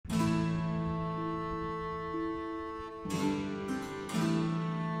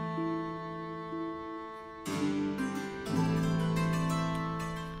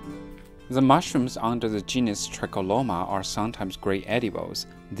The mushrooms under the genus Tricholoma are sometimes gray edibles.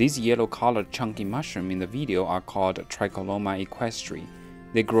 These yellow-colored chunky mushrooms in the video are called Tricholoma equestre.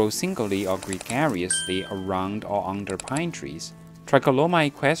 They grow singly or gregariously around or under pine trees.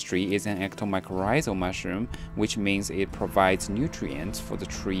 Tricholoma equestre is an ectomycorrhizal mushroom, which means it provides nutrients for the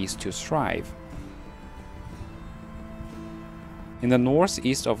trees to thrive. In the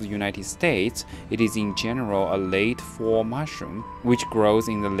northeast of the United States, it is in general a late fall mushroom, which grows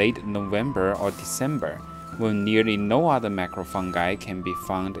in the late November or December, when nearly no other macrofungi can be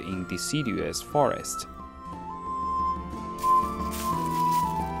found in deciduous forest.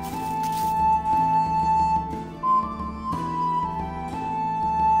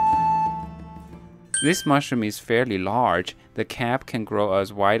 This mushroom is fairly large. The cap can grow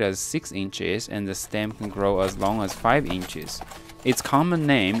as wide as 6 inches and the stem can grow as long as 5 inches. Its common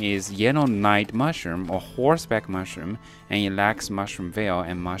name is yellow night mushroom or horseback mushroom, and it lacks mushroom veil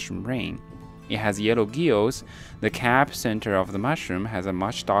and mushroom rain. It has yellow gills. The cap center of the mushroom has a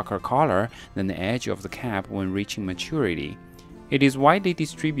much darker color than the edge of the cap when reaching maturity. It is widely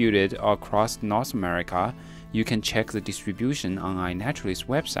distributed across North America. You can check the distribution on iNaturalist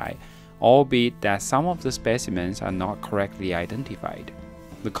website, albeit that some of the specimens are not correctly identified.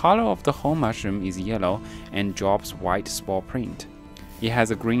 The color of the whole mushroom is yellow and drops white spore print. It has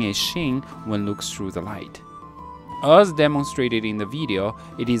a greenish sheen when looked through the light. As demonstrated in the video,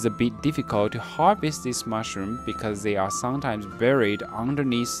 it is a bit difficult to harvest this mushroom because they are sometimes buried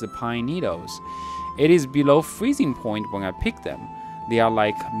underneath the pine needles. It is below freezing point when I pick them. They are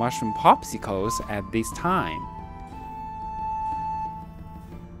like mushroom popsicles at this time.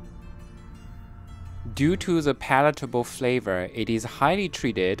 Due to the palatable flavor, it is highly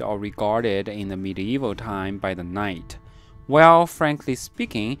treated or regarded in the medieval time by the knight. Well, frankly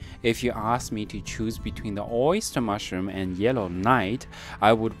speaking, if you ask me to choose between the oyster mushroom and yellow night,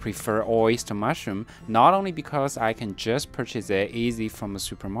 I would prefer oyster mushroom, not only because I can just purchase it easy from a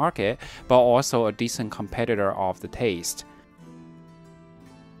supermarket, but also a decent competitor of the taste.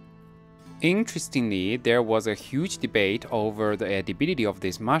 Interestingly, there was a huge debate over the edibility of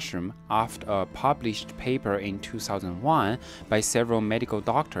this mushroom after a published paper in 2001 by several medical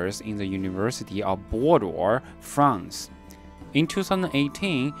doctors in the University of Bordeaux, France. In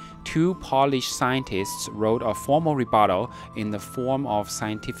 2018, 2 Polish scientists wrote a formal rebuttal in the form of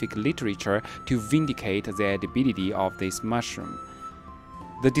scientific literature to vindicate the edibility of this mushroom.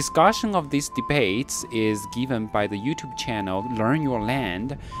 The discussion of these debates is given by the YouTube channel Learn Your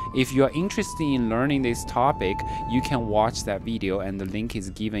Land. If you are interested in learning this topic, you can watch that video and the link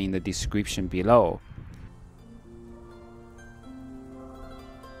is given in the description below.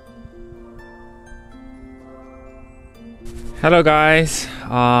 Hello guys,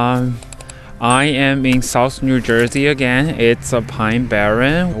 I am in South New Jersey again. It's a pine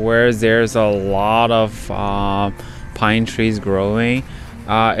barren where there's a lot of pine trees growing.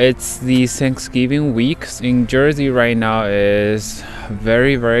 It's the Thanksgiving week in Jersey right now. Is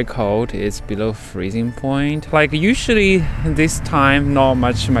very cold. It's below freezing point. Like usually this time not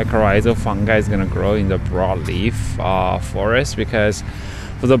much mycorrhizal fungi is gonna grow in the broadleaf forest, because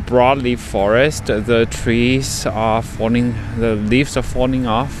for the broadleaf forest the trees are falling, the leaves are falling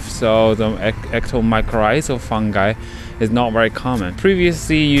off, so the ectomycorrhizal fungi is not very common.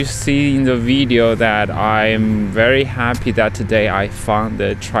 Previously, you see in the video that I'm very happy that today I found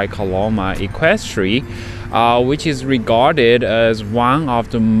the Tricholoma equestre, which is regarded as one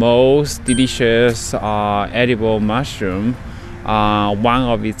of the most delicious edible mushroom, one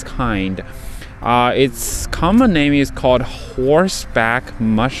of its kind. Its common name is called horseback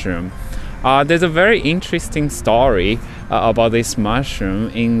mushroom. There's a very interesting story about this mushroom.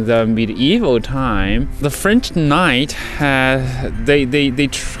 In the medieval time, the French knight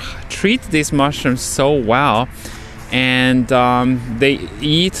treat this mushroom so well, and they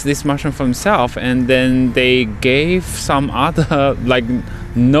eat this mushroom for themselves, and then they gave some other like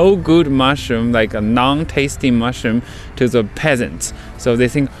no good mushroom, like a non-tasty mushroom, to the peasants. So they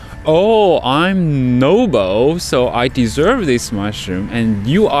think, oh, I'm noble, so I deserve this mushroom, and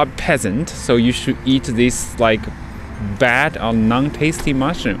you are peasant, so you should eat this like bad or non-tasty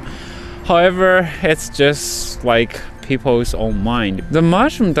mushroom. However, it's just like people's own mind. The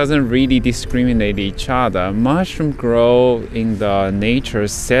mushroom doesn't really discriminate each other. Mushroom grow in the nature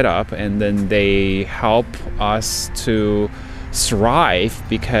setup, and then they help us to thrive,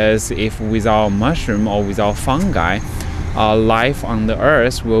 because if without mushroom or without fungi, life on the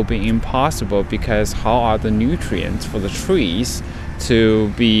earth will be impossible, because how are the nutrients for the trees to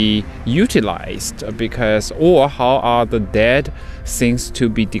be utilized, because or how are the dead things to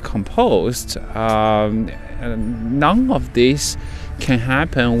be decomposed. None of this can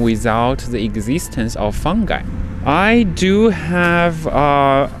happen without the existence of fungi. I do have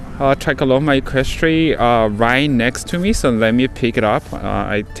Tricholoma equestre right next to me, so let me pick it up.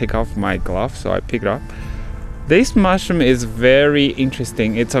 I take off my glove, so I pick it up. This mushroom is very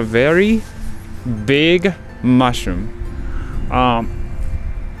interesting. It's a very big mushroom.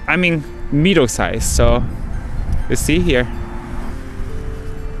 I mean middle size, so you see here.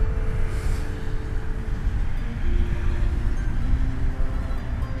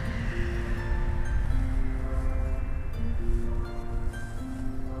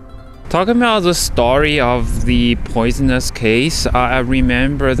 Talking about the story of the poisonous case, I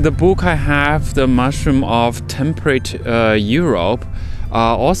remember the book I have, The Mushroom of Temperate Europe,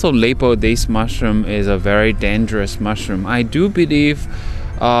 also labeled this mushroom is a very dangerous mushroom. I do believe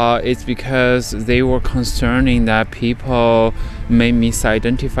it's because they were concerning that people may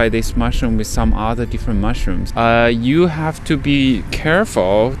misidentify this mushroom with some other different mushrooms. You have to be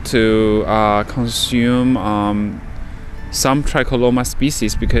careful to consume some Tricholoma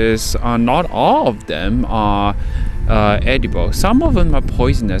species, because not all of them are edible. Some of them are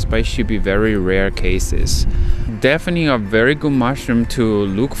poisonous, but it should be very rare cases. Definitely a very good mushroom to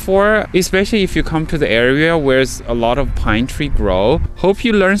look for, especially if you come to the area where a lot of pine tree grow. Hope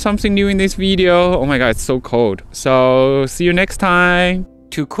you learned something new in this video. Oh my god, it's so cold. So see you next time.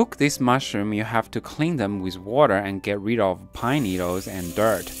 To cook this mushroom, you have to clean them with water and get rid of pine needles and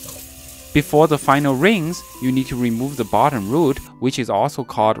dirt. Before the final rings, you need to remove the bottom root, which is also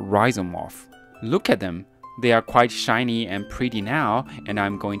called rhizomorph. Look at them. They are quite shiny and pretty now, and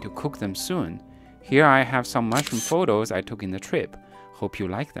I'm going to cook them soon. Here I have some mushroom photos I took in the trip. Hope you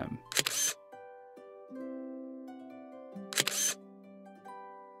like them.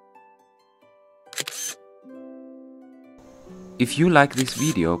 If you like this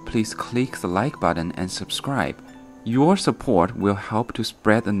video, please click the like button and subscribe. Your support will help to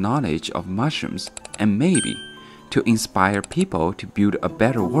spread the knowledge of mushrooms and maybe to inspire people to build a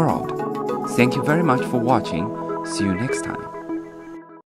better world. Thank you very much for watching. See you next time.